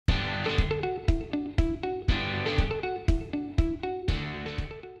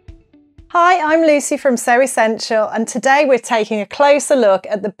Hi, I'm Lucy from Sew Essential, and today we're taking a closer look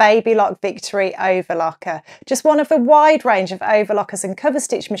at the Babylock Victory Overlocker, just one of a wide range of overlockers and cover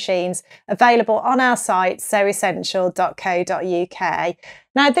stitch machines available on our site sewessential.co.uk.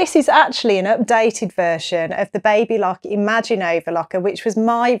 Now this is actually an updated version of the Babylock Imagine Overlocker, which was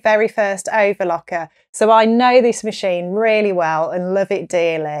my very first overlocker, so I know this machine really well and love it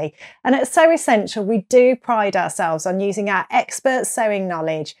dearly. And at Sew Essential we do pride ourselves on using our expert sewing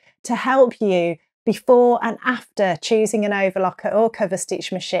knowledge to help you before and after choosing an overlocker or cover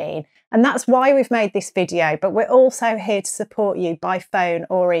stitch machine. And that's why we've made this video, but we're also here to support you by phone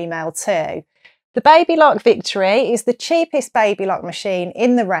or email too. The Babylock Victory is the cheapest Babylock machine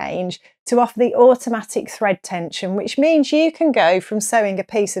in the range to offer the automatic thread tension, which means you can go from sewing a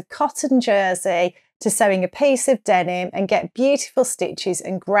piece of cotton jersey to sewing a piece of denim and get beautiful stitches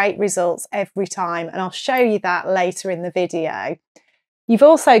and great results every time. And I'll show you that later in the video. You've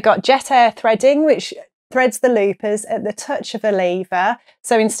also got jet air threading, which threads the loopers at the touch of a lever.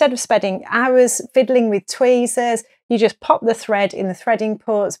 So instead of spending hours fiddling with tweezers, you just pop the thread in the threading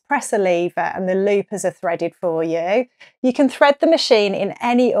ports, press a lever, and the loopers are threaded for you. You can thread the machine in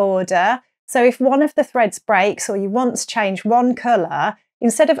any order. So if one of the threads breaks or you want to change one colour,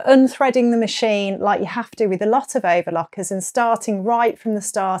 instead of unthreading the machine like you have to with a lot of overlockers and starting right from the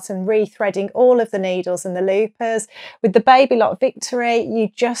start and rethreading all of the needles and the loopers, with the Babylock Victory, you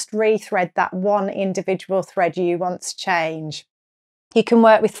just rethread that one individual thread you want to change. You can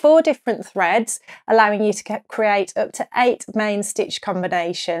work with 4 different threads, allowing you to create up to 8 main stitch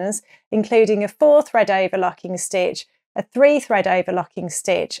combinations, including a 4-thread overlocking stitch, a 3-thread overlocking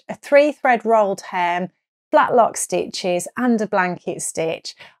stitch, a 3-thread rolled hem, flat lock stitches and a blanket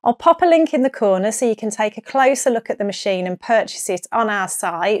stitch. I'll pop a link in the corner so you can take a closer look at the machine and purchase it on our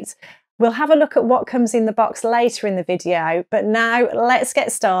site. We'll have a look at what comes in the box later in the video, but now let's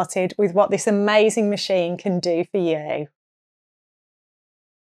get started with what this amazing machine can do for you.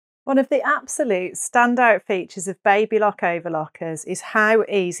 One of the absolute standout features of Babylock overlockers is how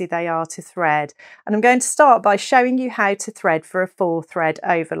easy they are to thread, and I'm going to start by showing you how to thread for a 4-thread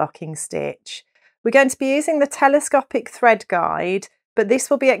overlocking stitch. We're going to be using the telescopic thread guide, but this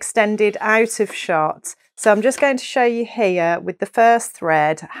will be extended out of shot. So I'm just going to show you here with the first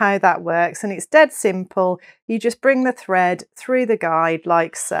thread how that works, and it's dead simple. You just bring the thread through the guide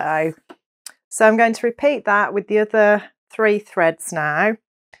like so. So I'm going to repeat that with the other 3 threads now,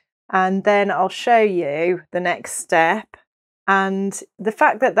 and then I'll show you the next step. And the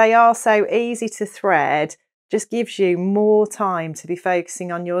fact that they are so easy to thread just gives you more time to be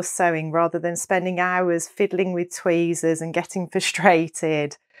focusing on your sewing rather than spending hours fiddling with tweezers and getting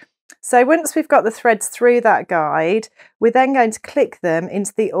frustrated. So once we've got the threads through that guide, we're then going to click them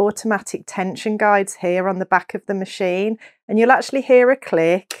into the automatic tension guides here on the back of the machine, and you'll actually hear a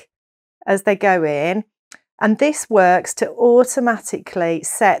click as they go in. And this works to automatically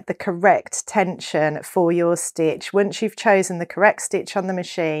set the correct tension for your stitch. Once you've chosen the correct stitch on the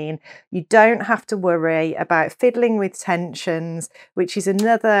machine, you don't have to worry about fiddling with tensions, which is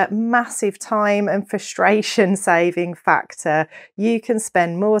another massive time and frustration saving factor. You can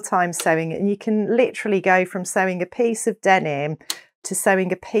spend more time sewing, and you can literally go from sewing a piece of denim to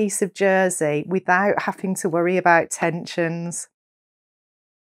sewing a piece of jersey without having to worry about tensions.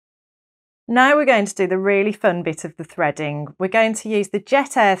 Now we're going to do the really fun bit of the threading. We're going to use the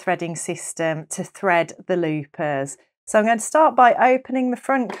jet air threading system to thread the loopers. So I'm going to start by opening the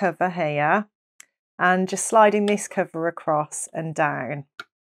front cover here and just sliding this cover across and down.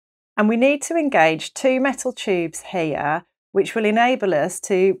 And we need to engage 2 metal tubes here, which will enable us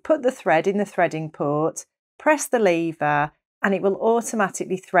to put the thread in the threading port, press the lever, and it will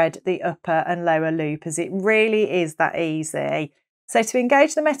automatically thread the upper and lower loopers. It really is that easy. So to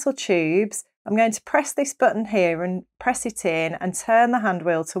engage the metal tubes, I'm going to press this button here and press it in and turn the hand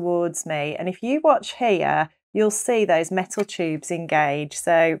wheel towards me. And if you watch here, you'll see those metal tubes engage.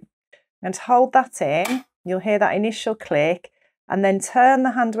 So I'm going to hold that in. You'll hear that initial click, and then turn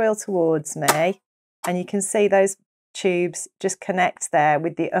the hand wheel towards me. And you can see those tubes just connect there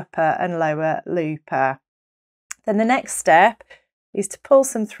with the upper and lower looper. Then the next step is to pull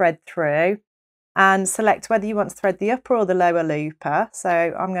some thread through and select whether you want to thread the upper or the lower looper.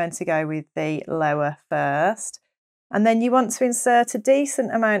 So I'm going to go with the lower first. And then you want to insert a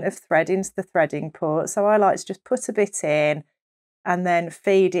decent amount of thread into the threading port. So I like to just put a bit in and then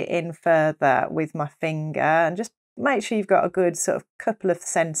feed it in further with my finger, and just make sure you've got a good sort of couple of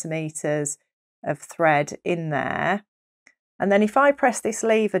centimetres of thread in there. And then if I press this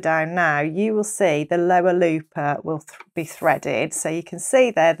lever down now, you will see the lower looper will be threaded. So you can see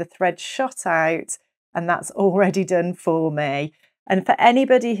there the thread shot out, and that's already done for me. And for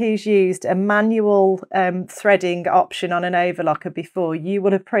anybody who's used a manual threading option on an overlocker before, you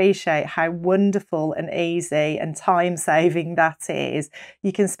will appreciate how wonderful and easy and time-saving that is.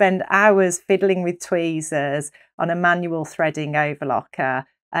 You can spend hours fiddling with tweezers on a manual threading overlocker,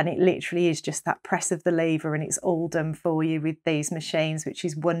 and it literally is just that press of the lever and it's all done for you with these machines, which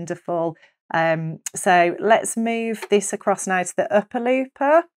is wonderful. So let's move this across now to the upper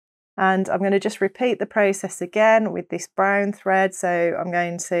looper. And I'm going to just repeat the process again with this brown thread. So I'm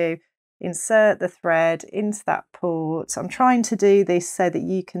going to insert the thread into that port. I'm trying to do this so that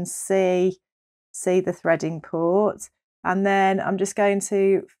you can see the threading port. And then I'm just going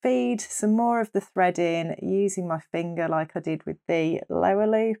to feed some more of the thread in using my finger like I did with the lower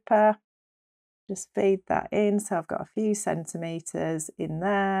looper. Just feed that in. So I've got a few centimetres in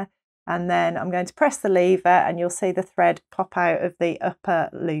there. And then I'm going to press the lever and you'll see the thread pop out of the upper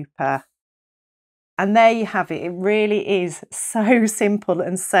looper. And there you have it. It really is so simple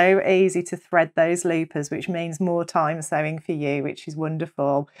and so easy to thread those loopers, which means more time sewing for you, which is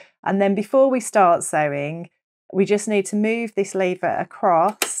wonderful. And then before we start sewing, we just need to move this lever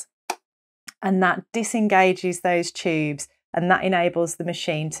across, and that disengages those tubes and that enables the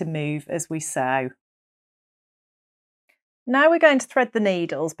machine to move as we sew. Now we're going to thread the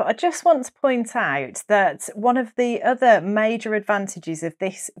needles, but I just want to point out that one of the other major advantages of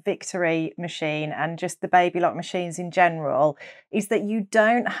this Victory machine and just the baby lock machines in general is that you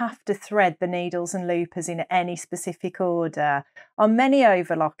don't have to thread the needles and loopers in any specific order. On many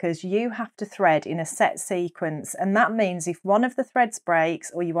overlockers, you have to thread in a set sequence, and that means if one of the threads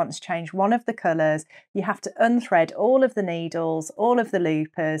breaks or you want to change one of the colours, you have to unthread all of the needles, all of the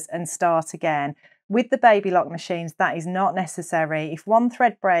loopers and start again. With the baby lock machines, that is not necessary. If one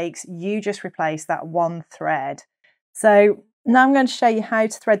thread breaks, you just replace that one thread. So now I'm going to show you how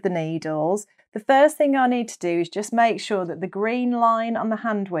to thread the needles. The first thing I need to do is just make sure that the green line on the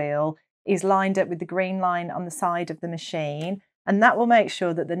hand wheel is lined up with the green line on the side of the machine. And that will make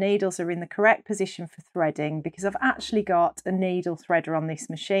sure that the needles are in the correct position for threading, because I've actually got a needle threader on this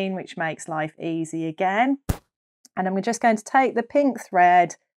machine, which makes life easy again. And I'm just going to take the pink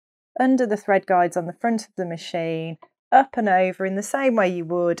thread under the thread guides on the front of the machine, up and over in the same way you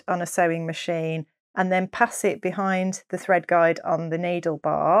would on a sewing machine, and then pass it behind the thread guide on the needle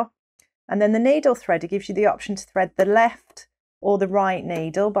bar. And then the needle threader gives you the option to thread the left or the right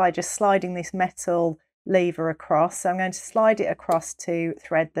needle by just sliding this metal lever across. So I'm going to slide it across to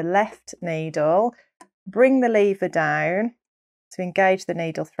thread the left needle, bring the lever down to engage the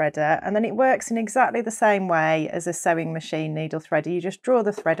needle threader, and then it works in exactly the same way as a sewing machine needle threader. You just draw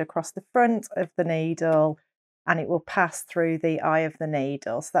the thread across the front of the needle and it will pass through the eye of the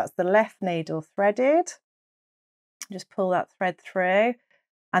needle. So that's the left needle threaded. Just pull that thread through,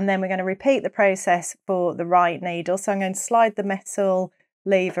 and then we're going to repeat the process for the right needle. So I'm going to slide the metal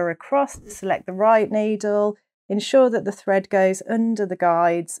lever across to select the right needle, ensure that the thread goes under the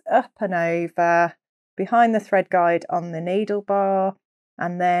guides, up and over, behind the thread guide on the needle bar,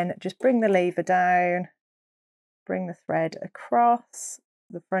 and then just bring the lever down, bring the thread across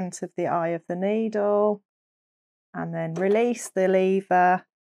the front of the eye of the needle, and then release the lever,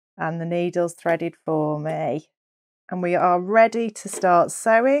 and the needle's threaded for me. And we are ready to start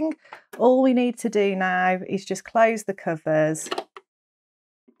sewing. All we need to do now is just close the covers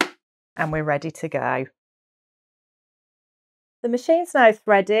and we're ready to go. The machine's now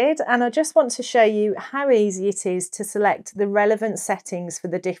threaded, and I just want to show you how easy it is to select the relevant settings for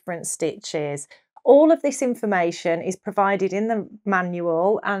the different stitches. All of this information is provided in the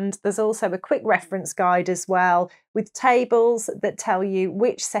manual, and there's also a quick reference guide as well with tables that tell you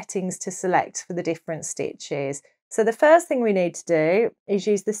which settings to select for the different stitches. So the first thing we need to do is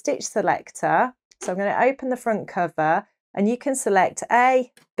use the stitch selector. So I'm going to open the front cover and you can select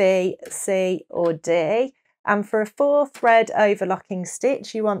A, B, C or D. And for a 4-thread overlocking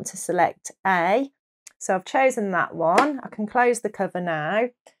stitch, you want to select A. So I've chosen that one. I can close the cover now.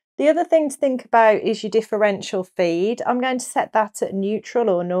 The other thing to think about is your differential feed. I'm going to set that at neutral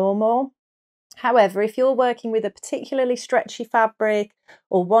or normal. However, if you're working with a particularly stretchy fabric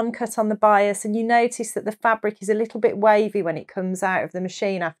or one cut on the bias and you notice that the fabric is a little bit wavy when it comes out of the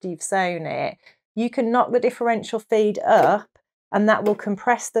machine after you've sewn it, you can knock the differential feed up, and that will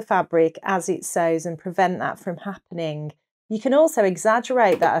compress the fabric as it sews and prevent that from happening. You can also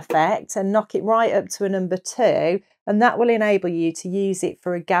exaggerate that effect and knock it right up to a number 2, and that will enable you to use it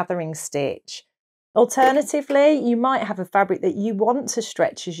for a gathering stitch. Alternatively, you might have a fabric that you want to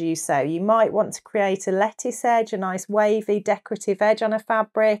stretch as you sew. You might want to create a lettuce edge, a nice wavy decorative edge on a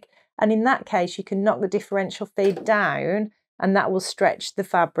fabric, and in that case you can knock the differential feed down and that will stretch the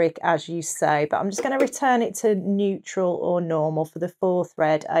fabric as you sew. But I'm just going to return it to neutral or normal for the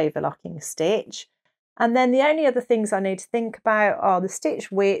 4-thread overlocking stitch. And then the only other things I need to think about are the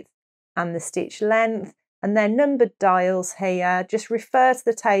stitch width and the stitch length, and they're numbered dials here. Just refer to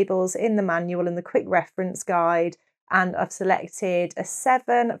the tables in the manual and the quick reference guide, and I've selected a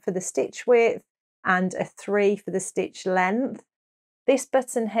 7 for the stitch width and a 3 for the stitch length. This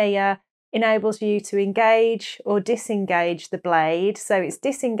button here enables you to engage or disengage the blade. So it's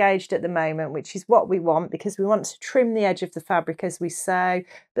disengaged at the moment, which is what we want because we want to trim the edge of the fabric as we sew.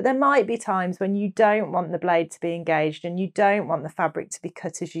 But there might be times when you don't want the blade to be engaged and you don't want the fabric to be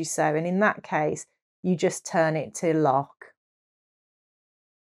cut as you sew. And in that case, you just turn it to lock.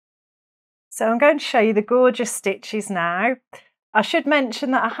 So I'm going to show you the gorgeous stitches now. I should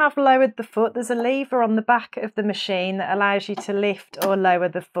mention that I have lowered the foot. There's a lever on the back of the machine that allows you to lift or lower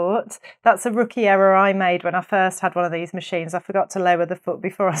the foot. That's a rookie error I made when I first had one of these machines. I forgot to lower the foot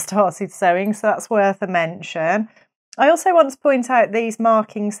before I started sewing, so that's worth a mention. I also want to point out these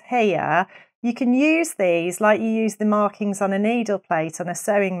markings here. You can use these like you use the markings on a needle plate on a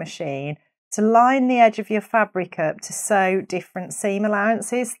sewing machine to line the edge of your fabric up to sew different seam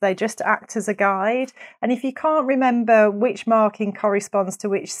allowances. They just act as a guide. And if you can't remember which marking corresponds to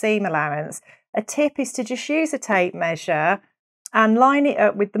which seam allowance, a tip is to just use a tape measure and line it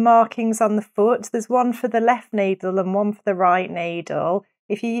up with the markings on the foot. There's one for the left needle and one for the right needle.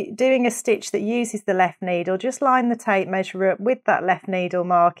 If you're doing a stitch that uses the left needle, just line the tape measure up with that left needle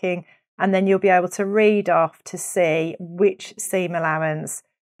marking, and then you'll be able to read off to see which seam allowance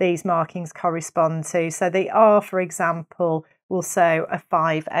these markings correspond to. So the R, for example, will sew a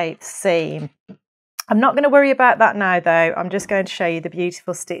 5/8 seam. I'm not going to worry about that now though. I'm just going to show you the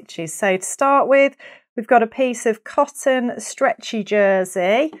beautiful stitches. So to start with, we've got a piece of cotton stretchy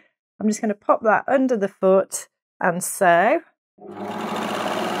jersey. I'm just going to pop that under the foot and sew.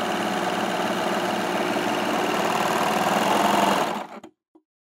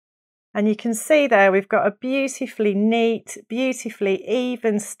 And you can see there we've got a beautifully neat, beautifully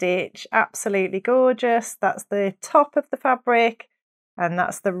even stitch, absolutely gorgeous. That's the top of the fabric and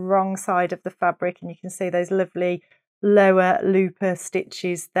that's the wrong side of the fabric, and you can see those lovely lower looper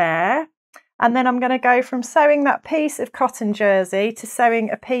stitches there. And then I'm going to go from sewing that piece of cotton jersey to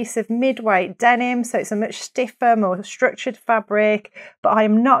sewing a piece of mid-weight denim, so it's a much stiffer, more structured fabric, but I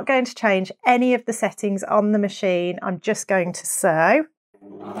am not going to change any of the settings on the machine. I'm just going to sew.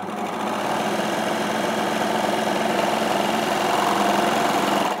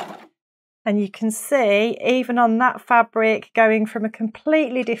 And you can see, even on that fabric, going from a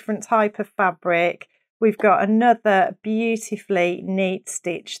completely different type of fabric, we've got another beautifully neat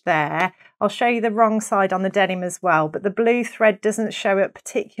stitch there. I'll show you the wrong side on the denim as well, but the blue thread doesn't show up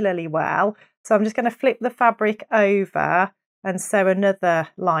particularly well. So I'm just going to flip the fabric over and sew another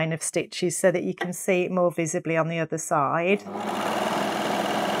line of stitches so that you can see it more visibly on the other side.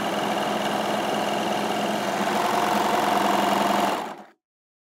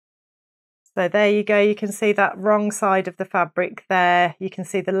 So there you go, you can see that wrong side of the fabric there. You can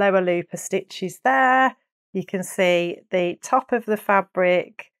see the lower looper stitches there. You can see the top of the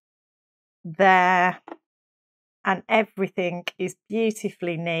fabric there. And everything is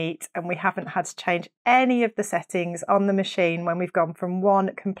beautifully neat, and we haven't had to change any of the settings on the machine when we've gone from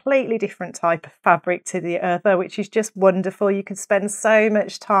one completely different type of fabric to the other, which is just wonderful. You could spend so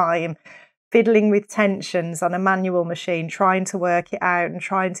much time fiddling with tensions on a manual machine, trying to work it out and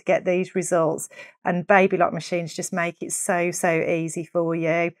trying to get these results, and baby lock machines just make it so easy for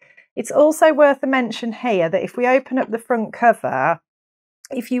you. It's also worth a mention here that if we open up the front cover,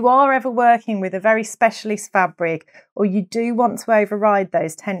 if you are ever working with a very specialist fabric or you do want to override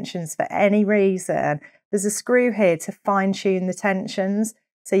those tensions for any reason, there's a screw here to fine-tune the tensions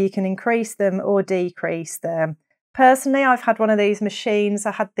so you can increase them or decrease them. Personally, I've had one of these machines.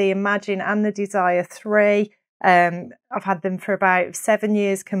 I had the Imagine and the Desire 3. I've had them for about 7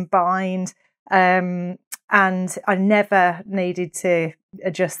 years combined, and I never needed to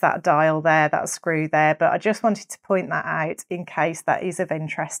adjust that dial there, that screw there, but I just wanted to point that out in case that is of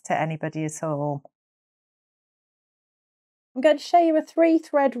interest to anybody at all. I'm going to show you a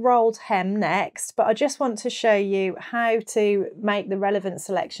 3-thread rolled hem next, but I just want to show you how to make the relevant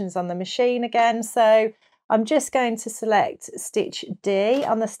selections on the machine again. So I'm just going to select stitch D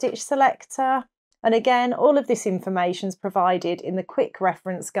on the stitch selector. And again, all of this information is provided in the quick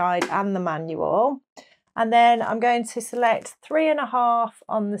reference guide and the manual. And then I'm going to select 3.5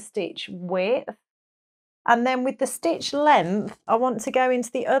 on the stitch width. And then with the stitch length, I want to go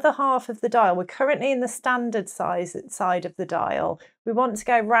into the other half of the dial. We're currently in the standard size side of the dial. We want to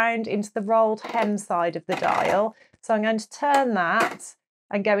go round into the rolled hem side of the dial. So I'm going to turn that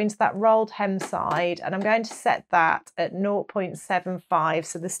and go into that rolled hem side, and I'm going to set that at 0.75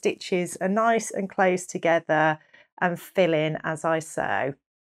 so the stitches are nice and close together and fill in as I sew.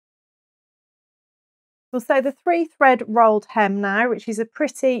 We'll sew the 3-thread rolled hem now, which is a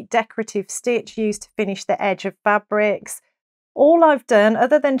pretty decorative stitch used to finish the edge of fabrics. All I've done,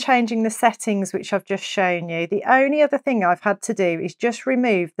 other than changing the settings which I've just shown you, the only other thing I've had to do is just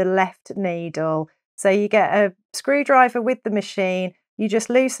remove the left needle. So you get a screwdriver with the machine, you just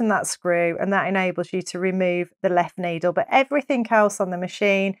loosen that screw and that enables you to remove the left needle, but everything else on the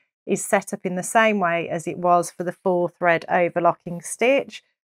machine is set up in the same way as it was for the 4-thread overlocking stitch.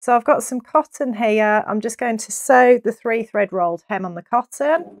 So I've got some cotton here. I'm just going to sew the 3-thread rolled hem on the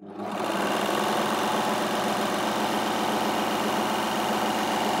cotton.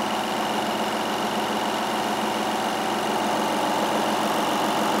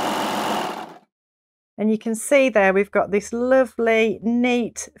 And you can see there we've got this lovely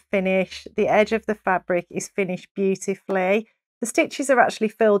neat finish. The edge of the fabric is finished beautifully. The stitches are actually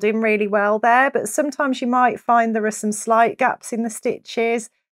filled in really well there, but sometimes you might find there are some slight gaps in the stitches.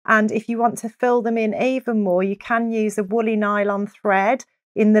 And if you want to fill them in even more, you can use a woolly nylon thread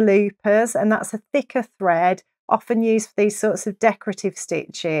in the loopers, and that's a thicker thread, often used for these sorts of decorative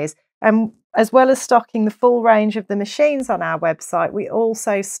stitches. And as well as stocking the full range of the machines on our website, we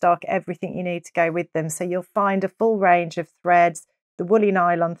also stock everything you need to go with them. So you'll find a full range of threads, the woolly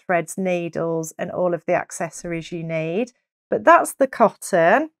nylon threads, needles, and all of the accessories you need. But that's the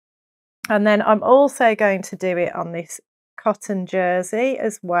cotton. And then I'm also going to do it on this cotton jersey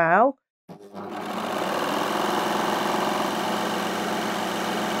as well.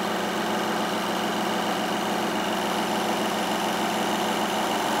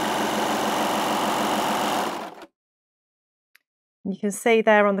 You can see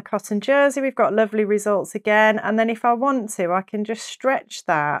there on the cotton jersey we've got lovely results again, and then if I want to I can just stretch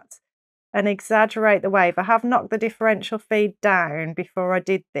that and exaggerate the wave. I have knocked the differential feed down before I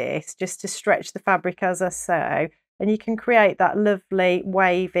did this just to stretch the fabric as I sew, and you can create that lovely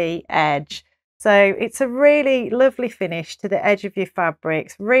wavy edge. So it's a really lovely finish to the edge of your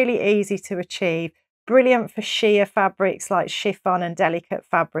fabrics, really easy to achieve, brilliant for sheer fabrics like chiffon and delicate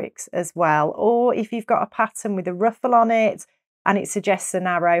fabrics as well. Or if you've got a pattern with a ruffle on it and it suggests a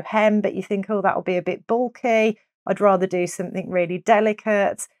narrow hem, but you think, oh, that'll be a bit bulky, I'd rather do something really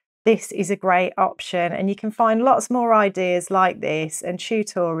delicate, this is a great option. And you can find lots more ideas like this and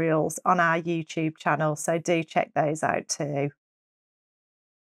tutorials on our YouTube channel, so do check those out too.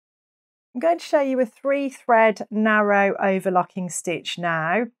 I'm going to show you a 3-thread narrow overlocking stitch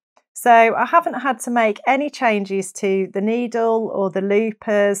now. So I haven't had to make any changes to the needle or the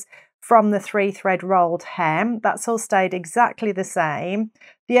loopers from the 3-thread rolled hem. That's all stayed exactly the same.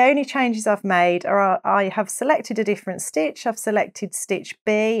 The only changes I've made are I have selected a different stitch. I've selected stitch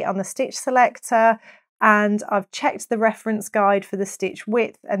B on the stitch selector, and I've checked the reference guide for the stitch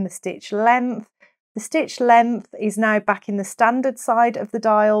width and the stitch length. The stitch length is now back in the standard side of the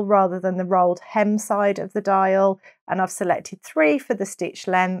dial rather than the rolled hem side of the dial, and I've selected 3 for the stitch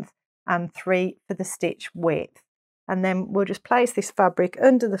length and 3 for the stitch width. And then we'll just place this fabric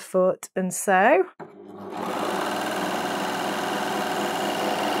under the foot and sew.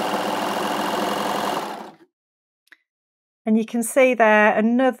 And you can see there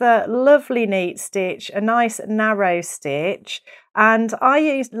another lovely neat stitch, a nice narrow stitch. And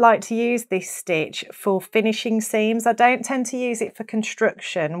I like to use this stitch for finishing seams. I don't tend to use it for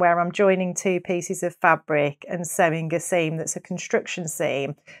construction where I'm joining 2 pieces of fabric and sewing a seam that's a construction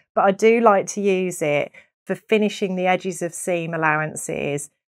seam. But I do like to use it for finishing the edges of seam allowances.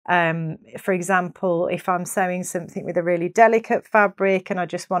 For example, if I'm sewing something with a really delicate fabric and I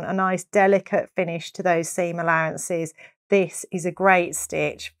just want a nice delicate finish to those seam allowances, this is a great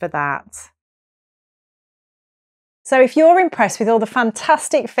stitch for that. So if you're impressed with all the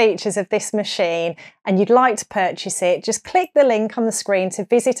fantastic features of this machine and you'd like to purchase it, just click the link on the screen to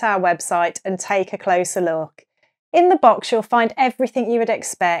visit our website and take a closer look. In the box, you'll find everything you would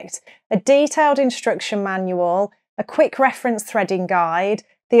expect: a detailed instruction manual, a quick reference threading guide,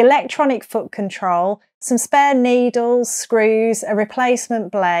 the electronic foot control, some spare needles, screws, a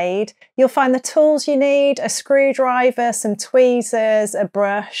replacement blade. You'll find the tools you need: a screwdriver, some tweezers, a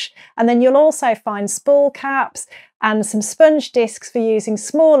brush, and then you'll also find spool caps and some sponge discs for using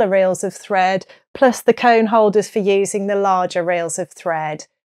smaller reels of thread, plus the cone holders for using the larger reels of thread.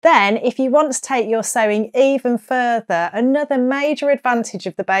 Then, if you want to take your sewing even further, another major advantage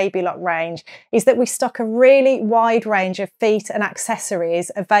of the Baby Lock range is that we stock a really wide range of feet and accessories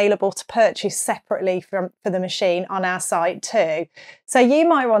available to purchase separately for the machine on our site too. So you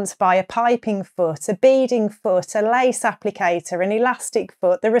might want to buy a piping foot, a beading foot, a lace applicator, an elastic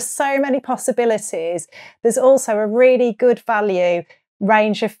foot. There are so many possibilities. There's also a really good value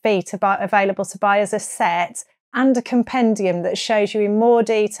range of feet available to buy as a set, and a compendium that shows you in more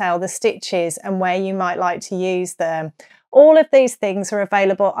detail the stitches and where you might like to use them. All of these things are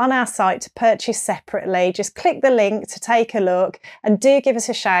available on our site to purchase separately. Just click the link to take a look, and do give us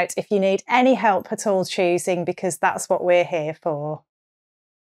a shout if you need any help at all choosing, because that's what we're here for.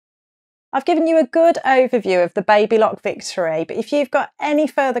 I've given you a good overview of the Baby Lock Victory, but if you've got any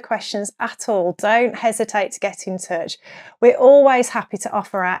further questions at all, don't hesitate to get in touch. We're always happy to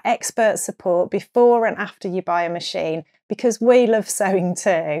offer our expert support before and after you buy a machine, because we love sewing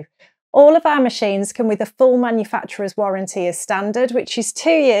too. All of our machines come with a full manufacturer's warranty as standard, which is 2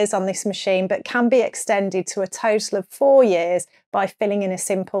 years on this machine, but can be extended to a total of 4 years by filling in a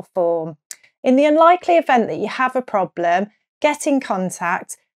simple form. In the unlikely event that you have a problem, get in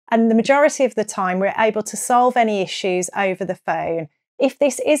contact, and the majority of the time we're able to solve any issues over the phone. If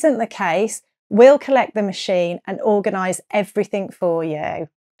this isn't the case, we'll collect the machine and organise everything for you.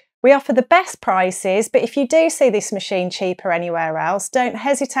 We offer the best prices, but if you do see this machine cheaper anywhere else, don't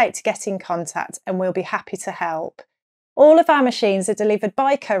hesitate to get in contact and we'll be happy to help. All of our machines are delivered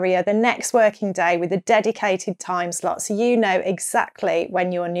by courier the next working day with a dedicated time slot, so you know exactly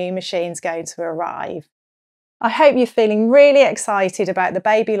when your new machine's going to arrive. I hope you're feeling really excited about the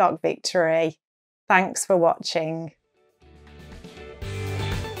Baby Lock Victory. Thanks for watching.